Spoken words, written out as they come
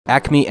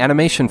Acme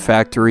Animation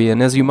Factory,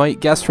 and as you might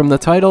guess from the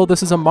title,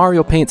 this is a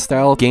Mario Paint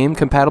style game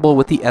compatible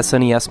with the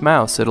SNES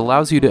mouse. It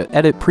allows you to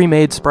edit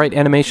pre-made sprite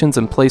animations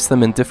and place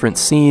them in different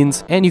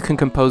scenes, and you can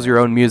compose your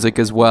own music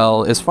as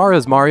well. As far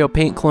as Mario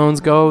Paint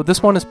clones go,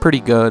 this one is pretty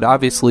good.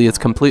 Obviously, it's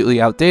completely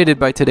outdated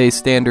by today's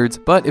standards,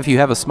 but if you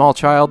have a small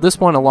child, this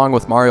one along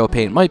with Mario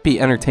Paint might be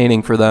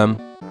entertaining for them.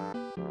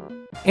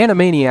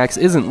 Animaniacs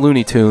isn't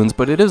Looney Tunes,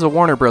 but it is a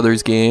Warner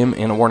Brothers game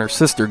and a Warner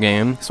sister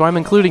game, so I'm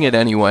including it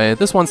anyway.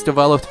 This one's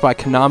developed by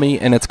Konami,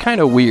 and it's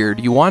kinda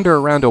weird. You wander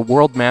around a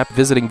world map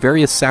visiting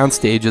various sound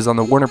stages on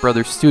the Warner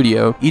Brothers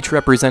studio, each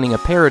representing a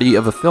parody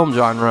of a film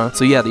genre,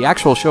 so yeah, the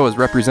actual show is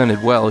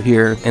represented well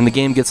here, and the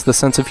game gets the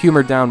sense of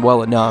humor down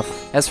well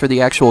enough. As for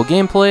the actual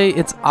gameplay,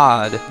 it's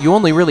odd. You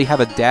only really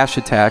have a dash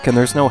attack, and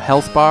there's no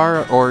health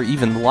bar or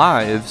even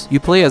lives. You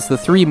play as the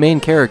three main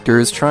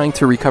characters trying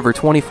to recover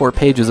 24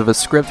 pages of a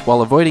script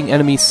while avoiding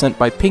enemies sent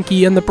by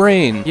Pinky and the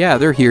Brain. Yeah,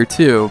 they're here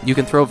too. You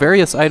can throw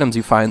various items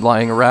you find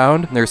lying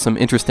around. There's some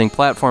interesting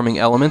platforming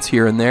elements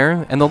here and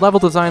there, and the level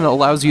design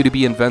allows you to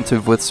be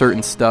inventive with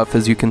certain stuff,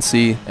 as you can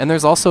see. And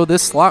there's also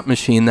this slot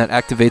machine that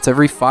activates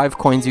every 5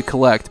 coins you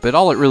collect, but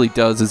all it really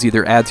does is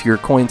either add to your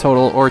coin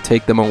total or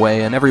take them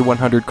away, and every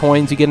 100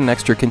 coins you get an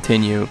extra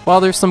continue. While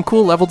there's some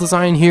cool level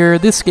design here,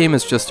 this game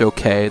is just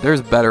okay.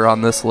 There's better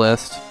on this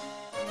list.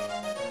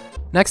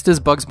 Next is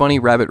Bugs Bunny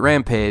Rabbit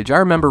Rampage. I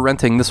remember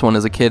renting this one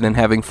as a kid and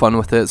having fun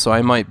with it, so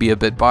I might be a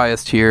bit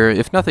biased here.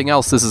 If nothing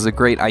else, this is a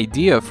great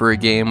idea for a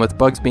game, with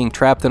Bugs being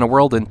trapped in a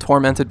world and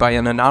tormented by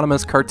an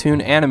anonymous cartoon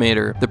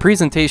animator. The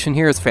presentation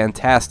here is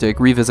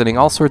fantastic, revisiting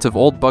all sorts of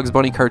old Bugs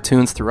Bunny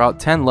cartoons throughout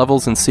 10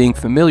 levels and seeing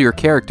familiar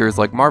characters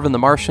like Marvin the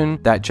Martian,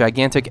 that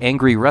gigantic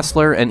angry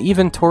wrestler, and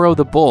even Toro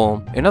the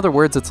Bull. In other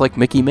words, it's like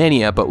Mickey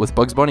Mania, but with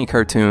Bugs Bunny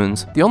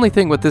cartoons. The only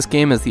thing with this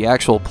game is the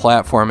actual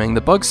platforming.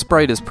 The Bugs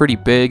sprite is pretty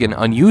big and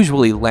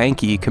unusually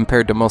lanky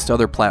compared to most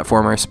other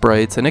platformer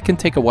sprites, and it can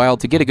take a while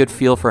to get a good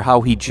feel for how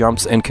he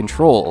jumps and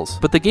controls.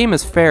 But the game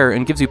is fair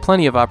and gives you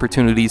plenty of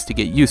opportunities to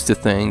get used to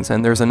things,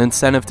 and there's an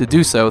incentive to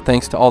do so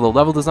thanks to all the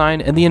level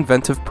design and the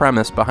inventive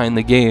premise behind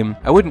the game.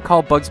 I wouldn't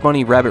call Bugs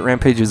Bunny Rabbit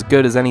Rampage as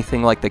good as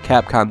anything like the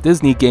Capcom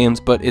Disney games,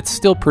 but it's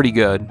still pretty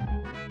good.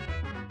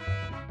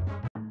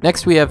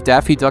 Next we have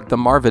Daffy Duck the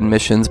Marvin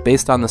missions,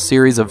 based on the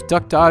series of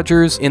Duck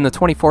Dodgers in the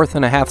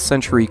 24.5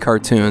 century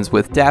cartoons,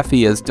 with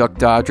Daffy as Duck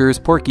Dodgers,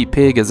 Porky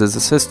Pig as his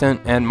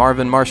assistant, and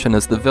Marvin Martian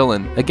as the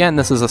villain. Again,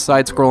 this is a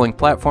side-scrolling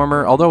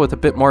platformer, although with a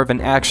bit more of an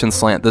action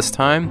slant this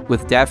time,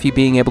 with Daffy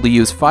being able to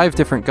use 5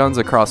 different guns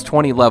across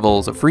 20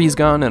 levels: a freeze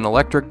gun, an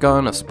electric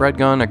gun, a spread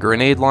gun, a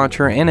grenade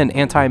launcher, and an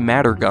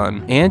anti-matter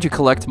gun. And you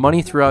collect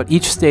money throughout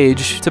each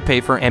stage to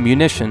pay for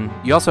ammunition.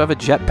 You also have a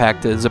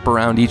jetpack to zip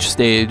around each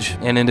stage,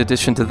 and in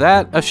addition to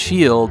that, a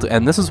shield,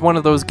 and this is one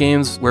of those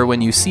games where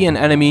when you see an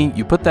enemy,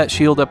 you put that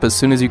shield up as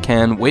soon as you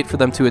can, wait for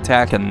them to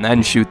attack, and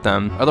then shoot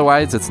them.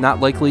 Otherwise, it's not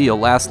likely you'll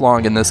last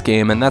long in this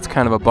game, and that's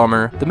kind of a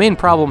bummer. The main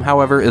problem,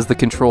 however, is the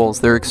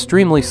controls. They're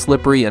extremely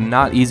slippery and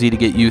not easy to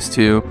get used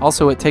to.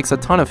 Also, it takes a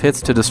ton of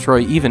hits to destroy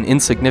even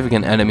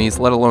insignificant enemies,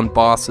 let alone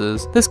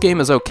bosses. This game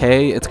is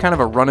okay. It's kind of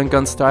a run and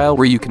gun style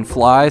where you can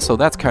fly, so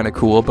that's kind of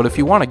cool, but if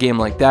you want a game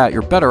like that,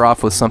 you're better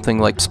off with something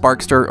like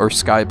Sparkster or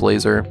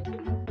Skyblazer.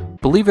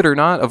 Believe it or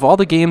not, of all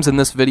the games in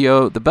this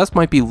video, the best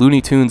might be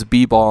Looney Tunes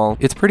B-Ball.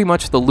 It's pretty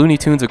much the Looney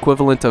Tunes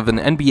equivalent of an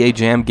NBA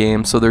Jam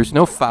game, so there's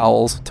no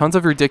fouls, tons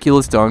of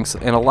ridiculous dunks,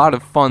 and a lot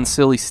of fun,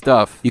 silly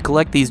stuff. You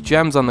collect these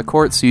gems on the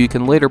court so you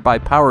can later buy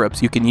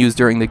power-ups you can use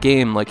during the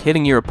game, like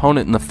hitting your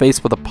opponent in the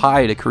face with a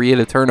pie to create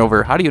a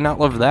turnover. How do you not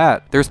love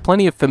that? There's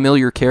plenty of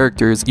familiar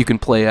characters you can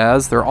play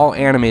as, they're all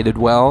animated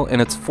well,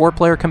 and it's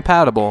 4-player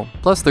compatible.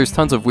 Plus, there's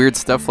tons of weird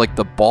stuff like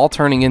the ball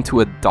turning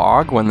into a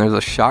dog when there's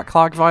a shot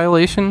clock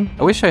violation.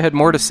 I wish I had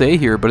more to say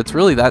here, but it's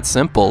really that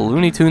simple.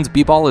 Looney Tunes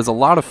B-Ball is a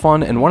lot of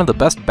fun and one of the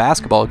best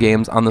basketball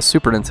games on the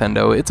Super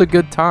Nintendo. It's a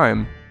good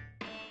time.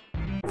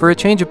 For a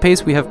change of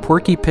pace, we have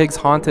Porky Pig's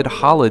Haunted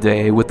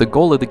Holiday, with the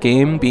goal of the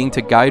game being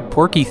to guide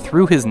Porky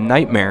through his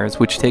nightmares,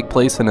 which take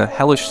place in a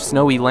hellish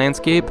snowy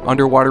landscape,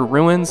 underwater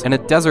ruins, and a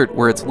desert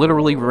where it's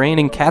literally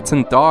raining cats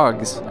and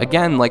dogs.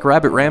 Again, like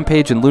Rabbit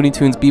Rampage and Looney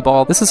Tunes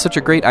B-Ball, this is such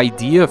a great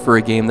idea for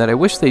a game that I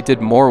wish they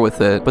did more with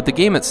it, but the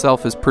game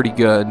itself is pretty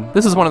good.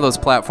 This is one of those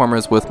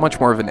platformers with much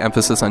more of an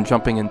emphasis on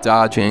jumping and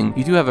dodging.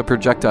 You do have a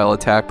projectile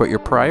attack, but your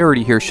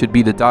priority here should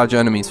be to dodge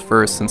enemies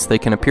first, since they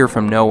can appear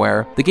from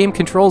nowhere. The game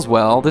controls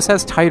well. This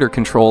has tighter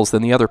controls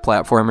than the other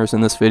platformers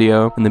in this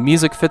video, and the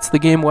music fits the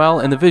game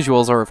well, and the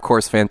visuals are of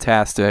course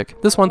fantastic.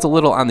 This one's a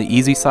little on the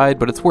easy side,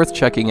 but it's worth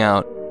checking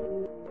out.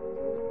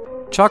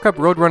 Chalk up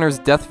Roadrunner's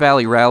Death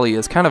Valley Rally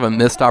is kind of a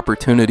missed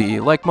opportunity.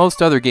 Like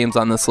most other games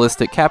on this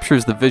list, it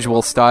captures the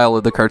visual style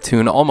of the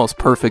cartoon almost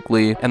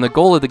perfectly, and the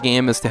goal of the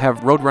game is to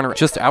have Roadrunner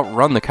just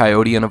outrun the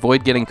coyote and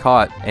avoid getting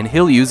caught, and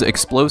he'll use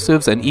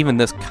explosives and even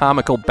this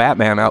comical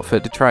Batman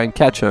outfit to try and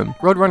catch him.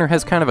 Roadrunner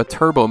has kind of a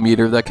turbo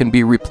meter that can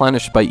be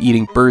replenished by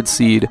eating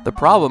birdseed. The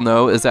problem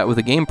though is that with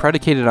a game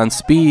predicated on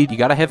speed, you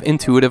gotta have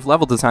intuitive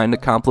level design to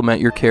complement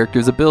your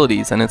character's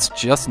abilities, and it's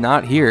just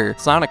not here.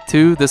 Sonic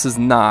 2, this is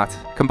not.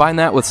 Combine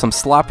that with some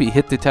sloppy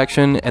hit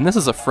detection, and this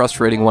is a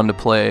frustrating one to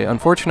play.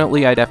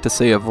 Unfortunately, I'd have to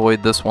say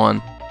avoid this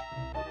one.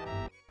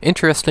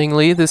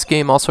 Interestingly, this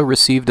game also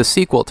received a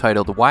sequel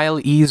titled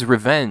Wile-E's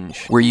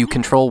Revenge, where you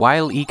control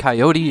Wile-E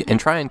Coyote and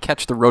try and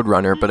catch the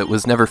Roadrunner, but it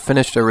was never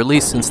finished or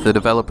released since the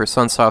developer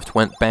Sunsoft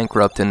went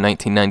bankrupt in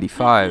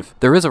 1995.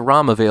 There is a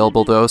ROM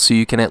available though, so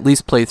you can at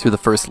least play through the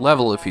first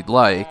level if you'd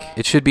like.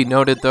 It should be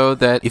noted though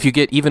that if you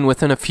get even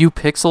within a few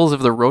pixels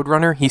of the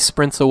Roadrunner, he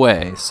sprints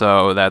away,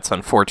 so that's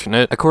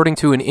unfortunate. According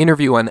to an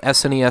interview on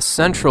SNES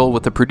Central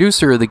with the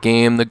producer of the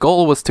game, the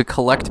goal was to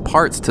collect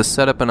parts to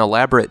set up an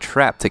elaborate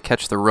trap to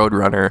catch the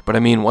Roadrunner. But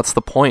I mean, what's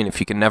the point if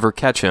you can never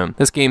catch him?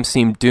 This game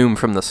seemed doomed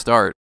from the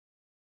start.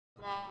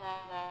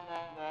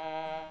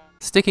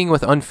 Sticking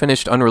with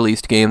unfinished,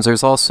 unreleased games,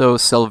 there's also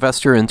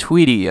Sylvester and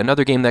Tweety,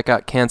 another game that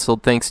got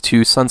cancelled thanks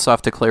to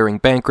Sunsoft declaring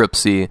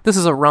bankruptcy. This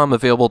is a ROM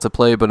available to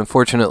play, but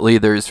unfortunately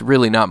there's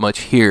really not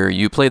much here.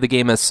 You play the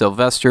game as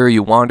Sylvester,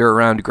 you wander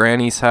around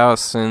Granny's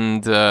house,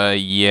 and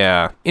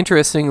yeah.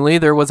 Interestingly,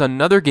 there was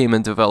another game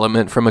in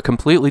development from a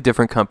completely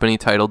different company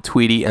titled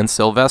Tweety and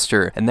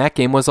Sylvester, and that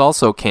game was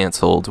also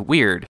cancelled.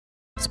 Weird.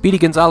 Speedy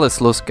Gonzales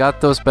Los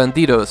Gatos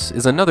Bandidos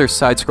is another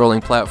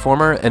side-scrolling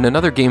platformer and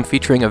another game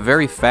featuring a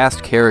very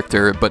fast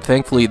character, but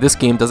thankfully this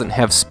game doesn't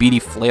have Speedy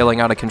flailing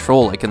out of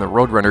control like in the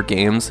Roadrunner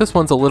games. This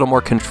one's a little more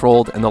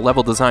controlled and the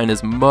level design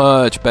is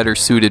much better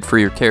suited for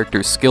your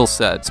character's skill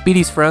set.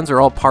 Speedy's friends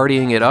are all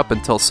partying it up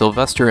until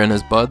Sylvester and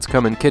his buds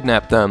come and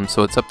kidnap them,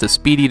 so it's up to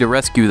Speedy to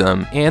rescue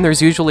them. And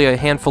there's usually a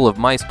handful of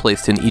mice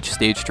placed in each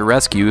stage to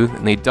rescue,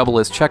 and they double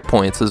as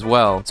checkpoints as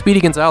well. Speedy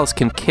Gonzales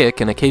can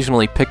kick and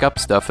occasionally pick up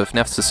stuff if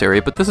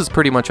necessary, but this is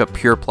pretty much a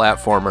pure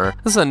platformer.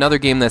 This is another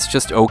game that's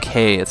just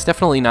okay. It's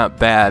definitely not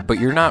bad, but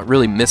you're not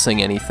really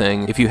missing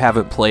anything if you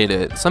haven't played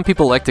it. Some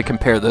people like to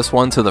compare this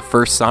one to the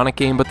first Sonic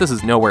game, but this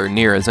is nowhere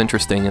near as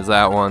interesting as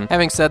that one.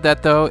 Having said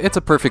that though, it's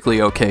a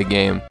perfectly okay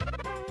game.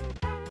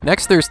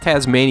 Next there's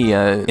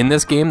Tasmania. In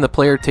this game, the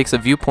player takes a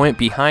viewpoint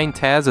behind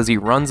Taz as he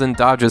runs and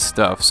dodges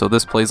stuff, so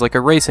this plays like a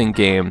racing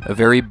game. A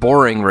very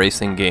boring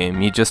racing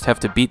game. You just have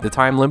to beat the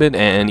time limit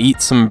and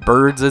eat some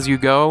birds as you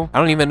go. I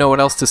don't even know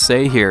what else to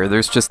say here,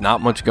 there's just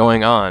not much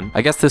going on.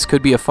 I guess this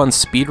could be a fun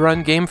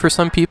speedrun game for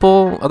some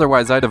people,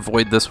 otherwise I'd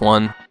avoid this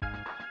one.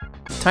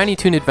 Tiny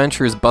Toon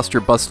Adventures Buster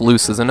Bust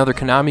Loose is another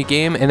Konami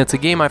game, and it's a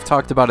game I've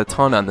talked about a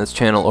ton on this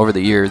channel over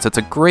the years. It's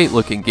a great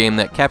looking game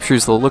that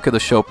captures the look of the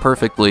show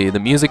perfectly. The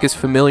music is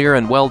familiar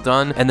and well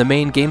done, and the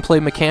main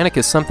gameplay mechanic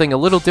is something a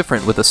little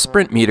different with a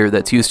sprint meter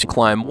that's used to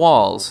climb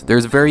walls.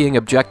 There's varying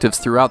objectives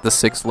throughout the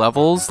 6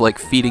 levels, like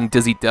feeding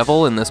Dizzy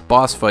Devil in this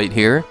boss fight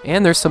here,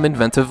 and there's some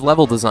inventive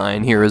level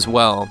design here as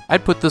well.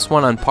 I'd put this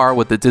one on par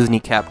with the Disney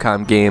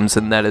Capcom games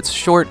in that it's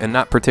short and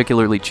not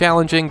particularly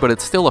challenging, but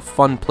it's still a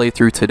fun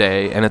playthrough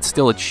today, and it's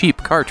still a cheap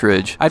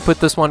cartridge. I'd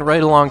put this one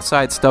right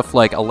alongside stuff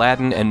like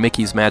Aladdin and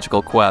Mickey's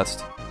Magical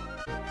Quest.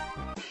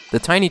 The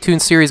Tiny Toon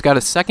series got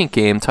a second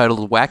game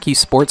titled Wacky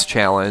Sports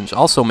Challenge,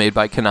 also made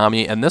by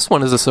Konami, and this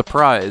one is a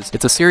surprise.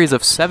 It's a series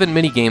of 7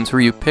 minigames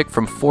where you pick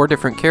from 4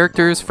 different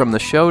characters from the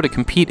show to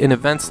compete in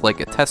events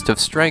like a test of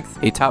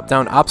strength, a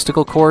top-down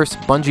obstacle course,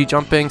 bungee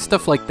jumping,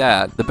 stuff like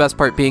that. The best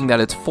part being that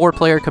it's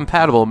 4-player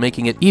compatible,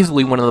 making it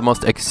easily one of the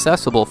most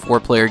accessible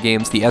 4-player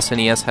games the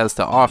SNES has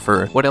to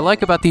offer. What I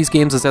like about these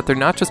games is that they're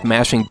not just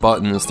mashing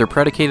buttons, they're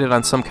predicated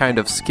on some kind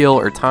of skill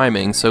or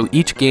timing, so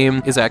each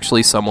game is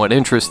actually somewhat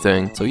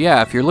interesting. So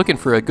yeah, if you're looking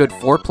for a good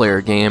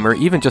 4-player game, or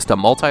even just a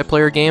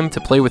multiplayer game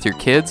to play with your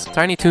kids,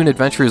 Tiny Toon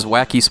Adventures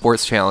Wacky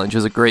Sports Challenge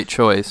is a great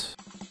choice.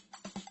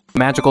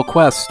 Magical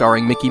Quest,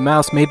 starring Mickey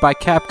Mouse, made by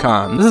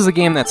Capcom. This is a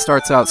game that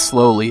starts out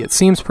slowly. It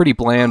seems pretty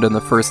bland in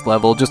the first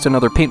level, just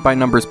another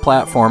paint-by-numbers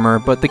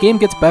platformer, but the game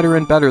gets better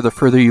and better the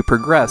further you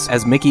progress,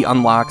 as Mickey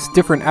unlocks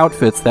different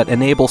outfits that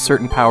enable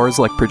certain powers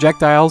like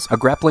projectiles, a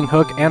grappling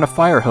hook, and a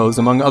fire hose,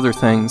 among other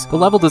things. The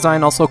level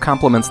design also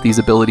complements these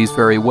abilities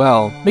very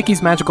well.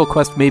 Mickey's Magical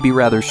Quest may be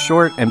rather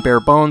short and bare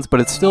bones, but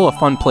it's still a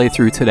fun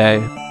playthrough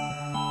today.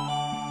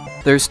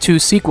 There's 2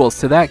 sequels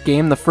to that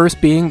game, the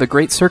first being The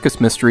Great Circus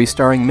Mystery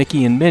starring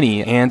Mickey and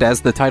Minnie, and as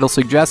the title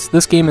suggests,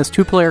 this game is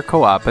 2-player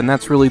co-op, and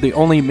that's really the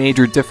only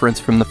major difference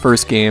from the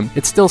first game.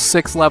 It's still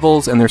 6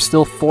 levels, and there's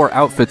still 4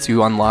 outfits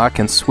you unlock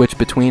and switch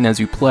between as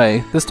you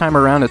play. This time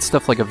around it's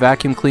stuff like a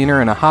vacuum cleaner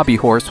and a hobby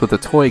horse with a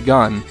toy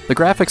gun. The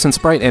graphics and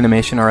sprite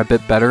animation are a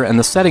bit better, and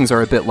the settings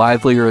are a bit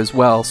livelier as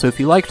well, so if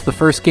you liked the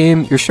first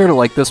game, you're sure to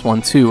like this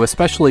one too,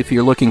 especially if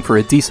you're looking for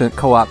a decent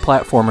co-op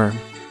platformer.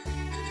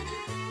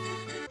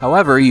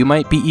 However, you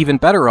might be even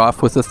better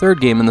off with the third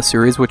game in the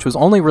series, which was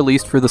only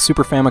released for the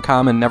Super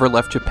Famicom and never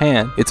left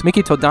Japan. It's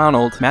Mickey to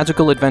Donald,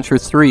 Magical Adventure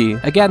 3.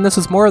 Again, this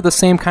is more of the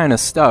same kind of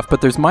stuff, but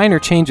there's minor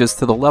changes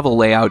to the level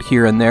layout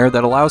here and there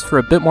that allows for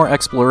a bit more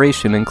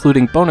exploration,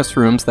 including bonus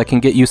rooms that can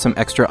get you some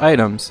extra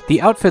items.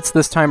 The outfits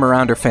this time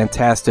around are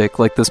fantastic,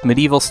 like this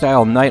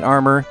medieval-style knight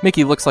armor.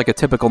 Mickey looks like a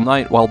typical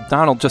knight, while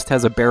Donald just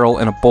has a barrel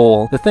and a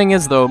bowl. The thing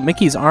is, though,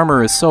 Mickey's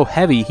armor is so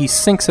heavy he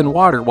sinks in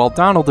water, while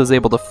Donald is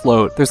able to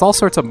float. There's all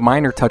sorts of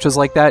minor touches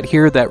like that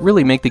here that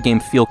really make the game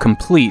feel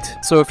complete.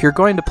 So if you're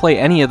going to play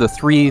any of the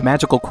 3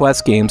 Magical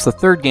Quest games, the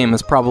third game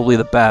is probably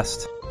the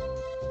best.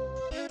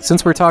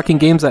 Since we're talking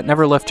games that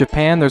never left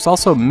Japan, there's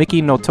also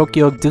Mickey no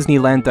Tokyo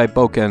Disneyland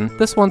Daiboken.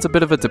 This one's a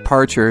bit of a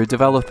departure,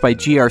 developed by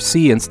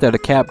GRC instead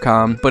of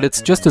Capcom, but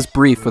it's just as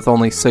brief with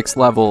only 6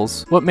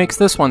 levels. What makes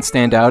this one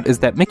stand out is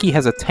that Mickey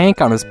has a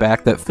tank on his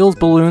back that fills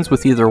balloons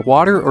with either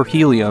water or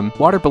helium.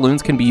 Water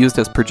balloons can be used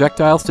as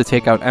projectiles to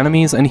take out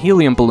enemies, and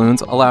helium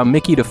balloons allow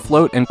Mickey to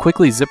float and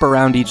quickly zip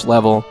around each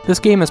level. This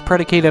game is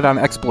predicated on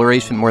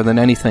exploration more than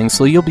anything,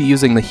 so you'll be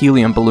using the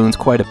helium balloons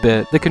quite a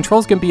bit. The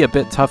controls can be a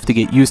bit tough to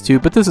get used to,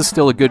 but this is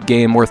still a good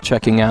game worth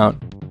checking out.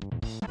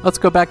 Let's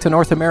go back to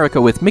North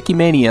America with Mickey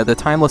Mania, The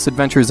Timeless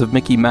Adventures of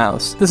Mickey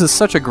Mouse. This is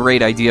such a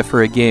great idea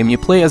for a game. You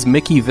play as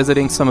Mickey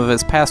visiting some of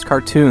his past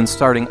cartoons,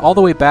 starting all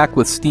the way back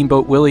with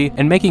Steamboat Willie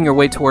and making your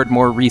way toward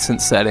more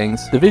recent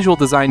settings. The visual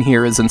design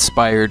here is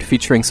inspired,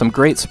 featuring some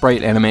great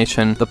sprite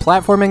animation. The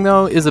platforming,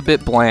 though, is a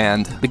bit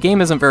bland. The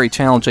game isn't very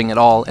challenging at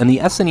all, and the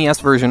SNES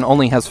version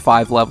only has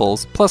 5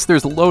 levels. Plus,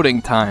 there's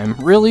loading time.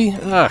 Really?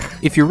 Ugh.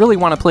 If you really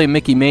want to play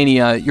Mickey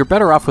Mania, you're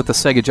better off with the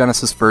Sega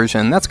Genesis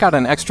version. That's got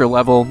an extra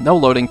level, no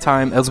loading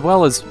time, as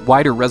well as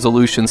wider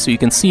resolution so you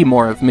can see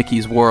more of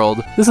Mickey's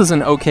world. This is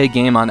an okay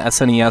game on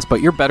SNES, but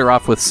you're better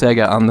off with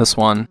Sega on this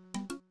one.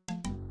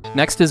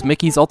 Next is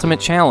Mickey's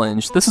Ultimate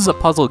Challenge. This is a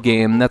puzzle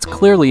game that's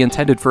clearly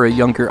intended for a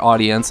younger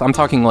audience. I'm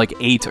talking like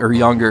 8 or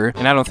younger,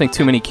 and I don't think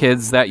too many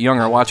kids that young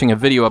are watching a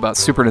video about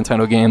Super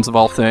Nintendo games of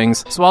all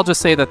things. So I'll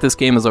just say that this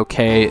game is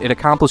okay. It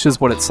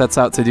accomplishes what it sets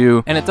out to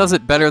do, and it does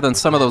it better than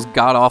some of those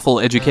god-awful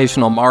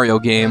educational Mario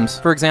games.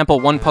 For example,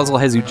 one puzzle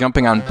has you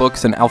jumping on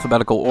books in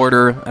alphabetical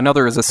order,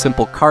 another is a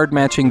simple card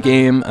matching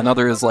game,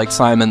 another is like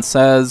Simon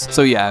Says.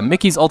 So yeah,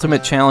 Mickey's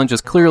Ultimate Challenge is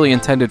clearly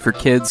intended for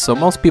kids, so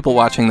most people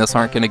watching this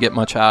aren't going to get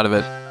much out of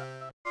it.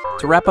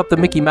 To wrap up the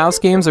Mickey Mouse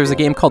games, there's a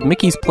game called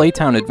Mickey's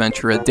Playtown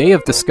Adventure, A Day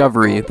of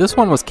Discovery. This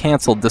one was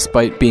cancelled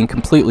despite being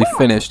completely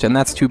finished, and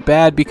that's too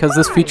bad because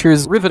this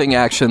features riveting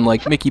action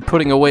like Mickey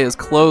putting away his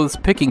clothes,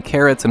 picking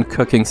carrots, and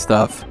cooking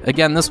stuff.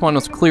 Again, this one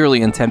was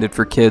clearly intended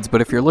for kids,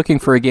 but if you're looking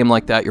for a game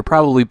like that, you're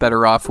probably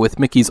better off with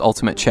Mickey's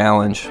Ultimate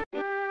Challenge.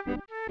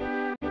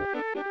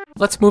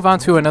 Let's move on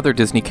to another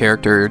Disney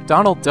character.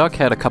 Donald Duck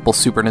had a couple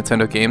Super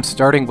Nintendo games,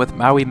 starting with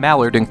Maui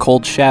Mallard and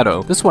Cold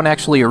Shadow. This one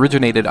actually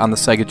originated on the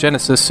Sega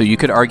Genesis, so you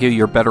could argue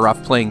you're better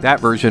off playing that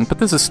version, but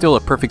this is still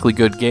a perfectly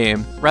good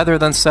game. Rather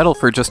than settle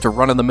for just a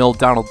run-of-the-mill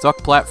Donald Duck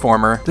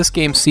platformer, this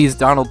game sees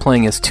Donald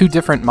playing as 2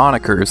 different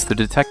monikers, the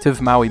detective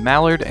Maui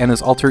Mallard and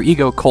his alter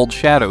ego Cold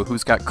Shadow,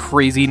 who's got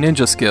crazy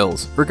ninja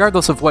skills.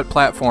 Regardless of what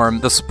platform,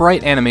 the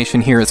sprite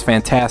animation here is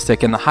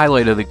fantastic and the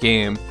highlight of the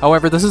game.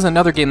 However, this is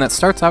another game that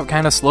starts out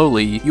kinda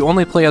slowly. You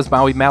only play as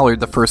Maui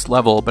Mallard the first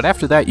level, but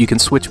after that you can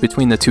switch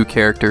between the 2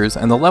 characters,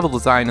 and the level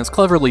design is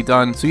cleverly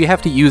done, so you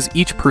have to use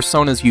each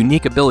persona's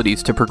unique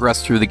abilities to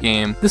progress through the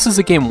game. This is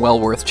a game well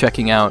worth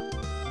checking out.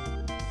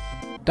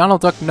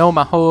 Donald Duck no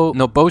Mahou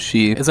no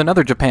Boshi is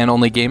another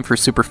Japan-only game for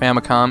Super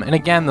Famicom, and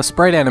again, the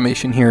sprite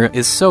animation here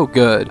is so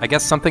good. I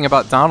guess something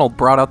about Donald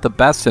brought out the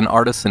best in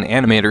artists and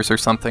animators or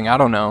something, I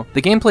don't know.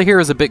 The gameplay here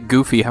is a bit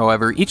goofy,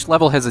 however. Each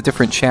level has a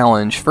different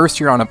challenge. First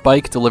you're on a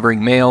bike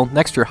delivering mail,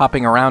 next you're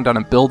hopping around on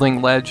a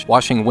building ledge,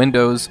 washing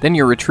windows, then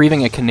you're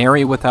retrieving a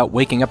canary without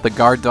waking up the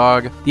guard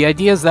dog. The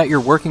idea is that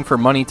you're working for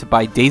money to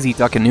buy Daisy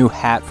Duck a new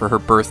hat for her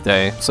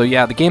birthday. So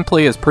yeah, the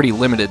gameplay is pretty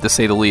limited to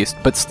say the least,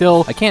 but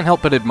still, I can't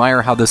help but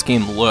admire how this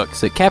game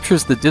looks. It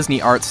captures the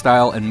Disney art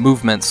style and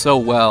movement so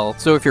well,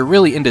 so if you're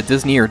really into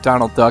Disney or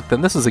Donald Duck,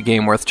 then this is a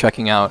game worth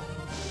checking out.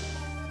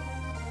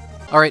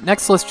 Alright,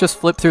 next let's just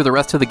flip through the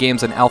rest of the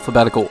games in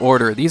alphabetical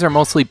order. These are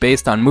mostly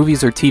based on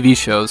movies or TV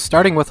shows,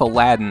 starting with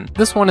Aladdin.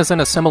 This one is in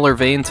a similar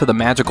vein to the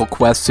Magical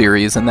Quest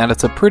series in that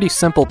it's a pretty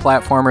simple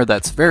platformer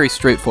that's very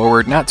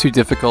straightforward, not too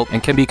difficult,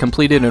 and can be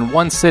completed in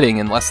one sitting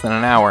in less than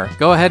an hour.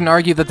 Go ahead and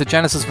argue that the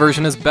Genesis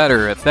version is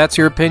better. If that's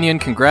your opinion,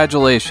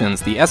 congratulations.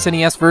 The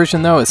SNES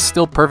version, though, is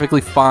still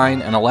perfectly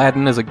fine, and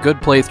Aladdin is a good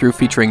playthrough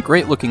featuring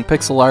great-looking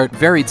pixel art,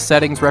 varied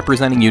settings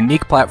representing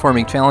unique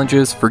platforming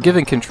challenges,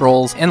 forgiving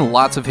controls, and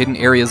lots of hidden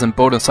areas and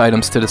bonus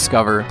items to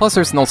discover. Plus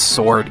there's no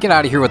sword. Get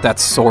out of here with that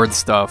sword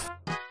stuff.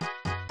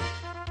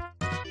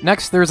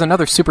 Next, there's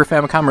another Super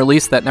Famicom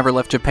release that never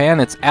left Japan.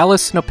 It's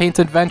Alice No Paint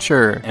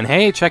Adventure. And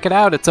hey, check it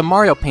out, it's a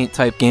Mario Paint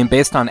type game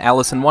based on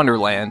Alice in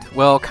Wonderland.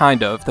 Well,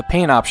 kind of. The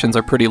paint options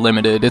are pretty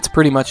limited. It's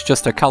pretty much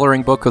just a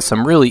coloring book with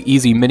some really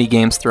easy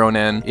mini-games thrown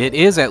in. It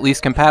is at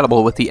least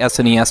compatible with the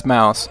SNES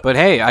mouse. But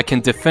hey, I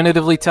can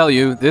definitively tell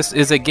you, this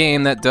is a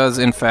game that does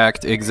in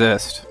fact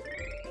exist.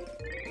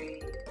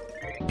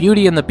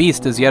 Beauty and the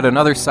Beast is yet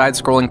another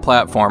side-scrolling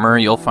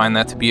platformer. You'll find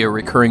that to be a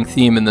recurring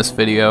theme in this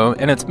video,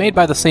 and it's made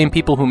by the same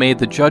people who made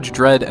the Judge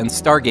Dredd and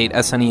Stargate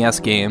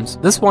SNES games.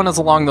 This one is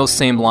along those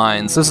same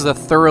lines. This is a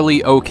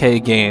thoroughly okay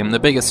game, the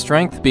biggest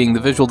strength being the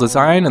visual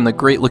design and the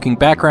great-looking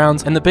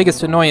backgrounds, and the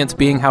biggest annoyance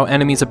being how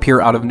enemies appear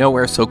out of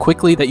nowhere so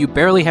quickly that you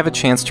barely have a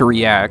chance to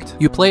react.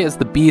 You play as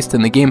the Beast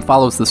and the game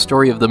follows the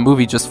story of the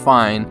movie just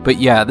fine, but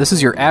yeah, this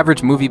is your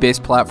average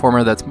movie-based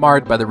platformer that's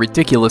marred by the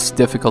ridiculous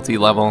difficulty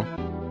level.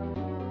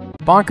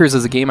 Bonkers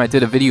is a game I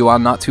did a video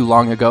on not too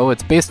long ago.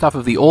 It's based off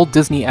of the old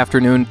Disney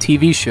Afternoon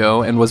TV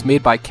show and was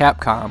made by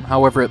Capcom.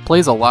 However, it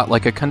plays a lot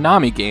like a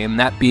Konami game,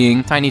 that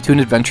being Tiny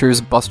Toon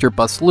Adventures Buster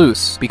Bust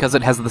Loose, because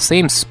it has the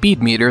same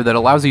speed meter that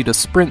allows you to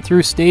sprint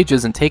through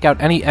stages and take out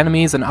any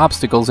enemies and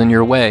obstacles in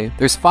your way.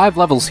 There's 5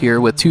 levels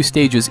here with 2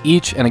 stages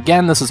each, and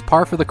again, this is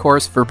par for the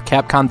course for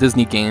Capcom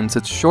Disney games.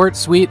 It's short,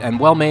 sweet, and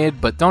well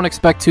made, but don't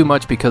expect too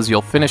much because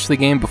you'll finish the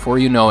game before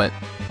you know it.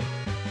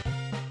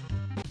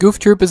 Goof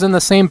Troop is in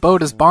the same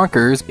boat as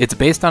Bonkers. It's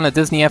based on a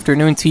Disney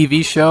Afternoon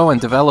TV show and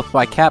developed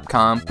by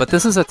Capcom, but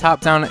this is a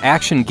top-down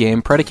action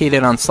game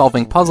predicated on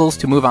solving puzzles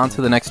to move on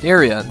to the next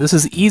area. This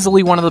is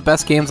easily one of the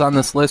best games on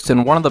this list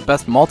and one of the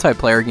best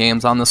multiplayer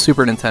games on the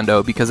Super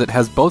Nintendo because it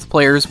has both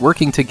players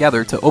working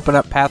together to open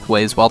up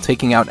pathways while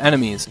taking out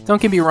enemies.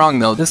 Don't get me wrong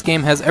though, this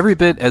game has every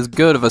bit as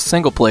good of a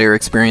single-player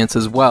experience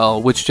as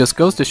well, which just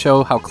goes to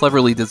show how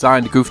cleverly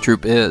designed Goof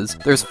Troop is.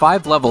 There's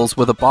 5 levels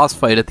with a boss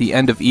fight at the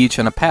end of each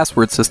and a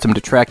password system to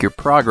track your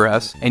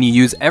progress, and you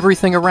use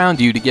everything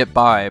around you to get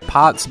by.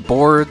 Pots,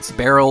 boards,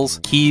 barrels,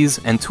 keys,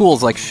 and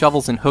tools like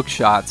shovels and hook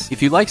shots.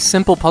 If you like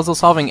simple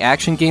puzzle-solving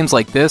action games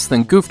like this,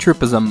 then Goof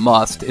Troop is a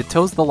must. It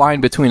toes the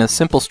line between a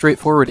simple,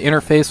 straightforward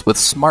interface with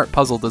smart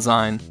puzzle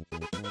design.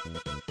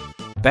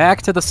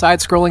 Back to the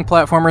side-scrolling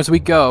platformers we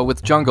go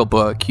with Jungle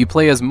Book. You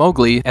play as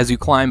Mowgli as you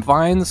climb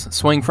vines,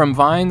 swing from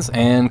vines,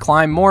 and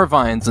climb more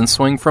vines and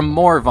swing from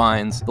more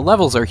vines. The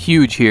levels are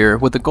huge here,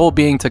 with the goal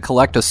being to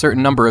collect a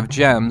certain number of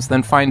gems,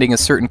 then finding a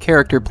certain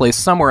character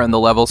placed somewhere in the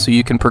level so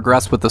you can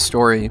progress with the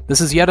story.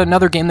 This is yet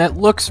another game that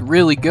looks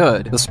really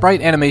good. The sprite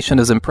animation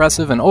is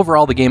impressive, and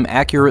overall the game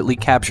accurately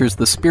captures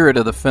the spirit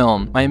of the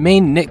film. My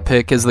main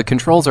nitpick is the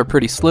controls are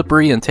pretty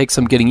slippery and take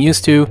some getting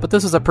used to, but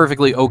this is a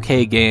perfectly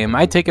okay game.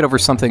 I'd take it over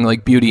something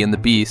like Beauty and the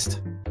Beast.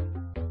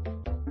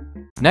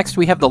 Next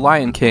we have The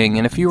Lion King,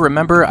 and if you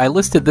remember, I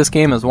listed this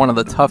game as one of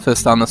the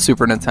toughest on the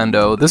Super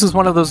Nintendo. This is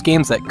one of those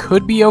games that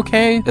could be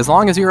okay, as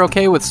long as you're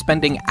okay with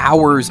spending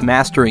hours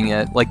mastering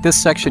it. Like this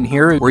section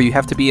here, where you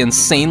have to be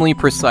insanely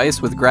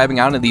precise with grabbing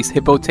onto these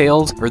hippo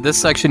tails, or this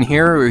section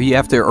here, where you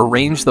have to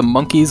arrange the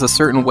monkeys a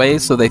certain way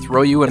so they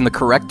throw you in the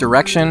correct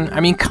direction.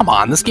 I mean, come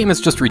on, this game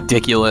is just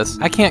ridiculous.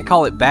 I can't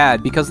call it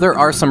bad, because there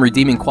are some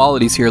redeeming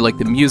qualities here, like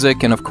the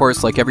music, and of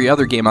course, like every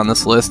other game on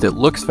this list, it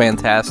looks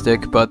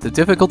fantastic, but the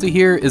difficulty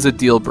here is a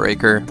deal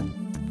breaker.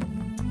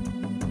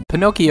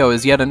 Pinocchio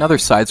is yet another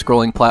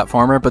side-scrolling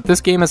platformer, but this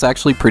game is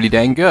actually pretty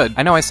dang good.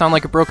 I know I sound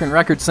like a broken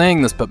record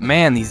saying this, but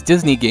man, these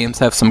Disney games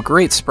have some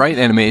great sprite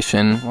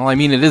animation. Well, I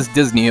mean, it is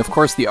Disney, of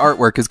course the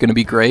artwork is going to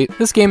be great.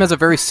 This game has a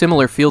very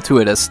similar feel to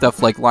it as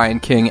stuff like Lion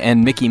King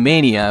and Mickey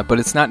Mania, but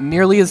it's not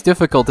nearly as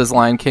difficult as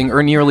Lion King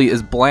or nearly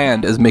as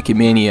bland as Mickey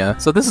Mania.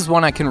 So this is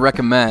one I can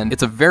recommend.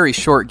 It's a very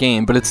short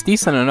game, but it's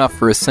decent enough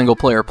for a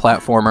single-player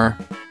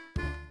platformer.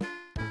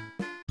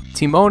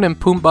 Timon and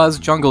Pumbaa's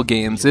Jungle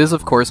Games is,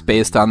 of course,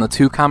 based on the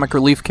 2 comic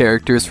relief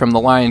characters from The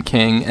Lion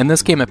King, and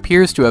this game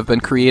appears to have been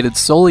created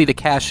solely to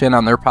cash in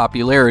on their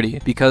popularity,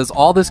 because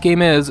all this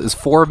game is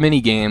 4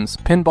 mini-games: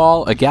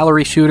 pinball, a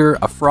gallery shooter,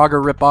 a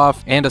Frogger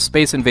ripoff, and a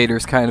Space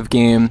Invaders kind of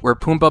game, where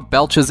Pumbaa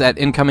belches at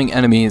incoming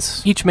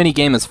enemies. Each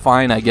mini-game is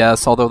fine, I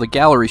guess, although the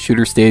gallery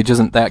shooter stage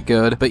isn't that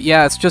good. But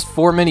yeah, it's just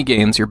 4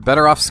 mini-games, you're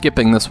better off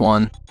skipping this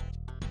one.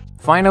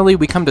 Finally,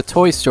 we come to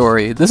Toy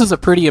Story. This is a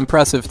pretty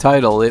impressive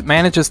title. It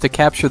manages to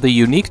capture the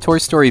unique Toy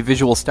Story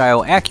visual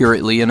style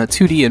accurately in a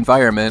 2D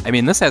environment. I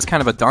mean, this has kind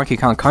of a Donkey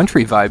Kong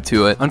Country vibe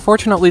to it.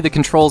 Unfortunately, the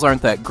controls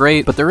aren't that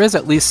great, but there is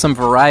at least some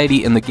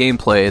variety in the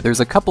gameplay. There's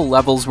a couple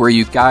levels where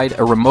you guide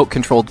a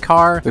remote-controlled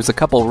car, there's a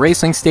couple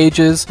racing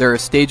stages, there are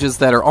stages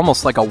that are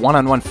almost like a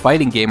one-on-one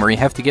fighting game where you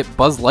have to get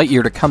Buzz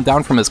Lightyear to come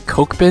down from his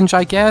Coke binge,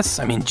 I guess?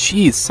 I mean,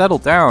 geez, settle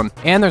down.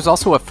 And there's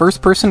also a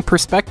first-person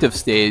perspective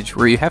stage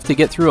where you have to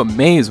get through a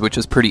maze, which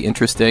is pretty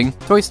interesting.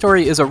 Toy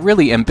Story is a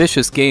really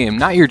ambitious game,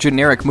 not your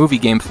generic movie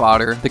game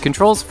fodder. The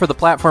controls for the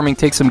platforming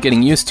take some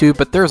getting used to,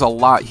 but there's a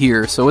lot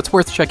here, so it's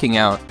worth checking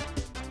out.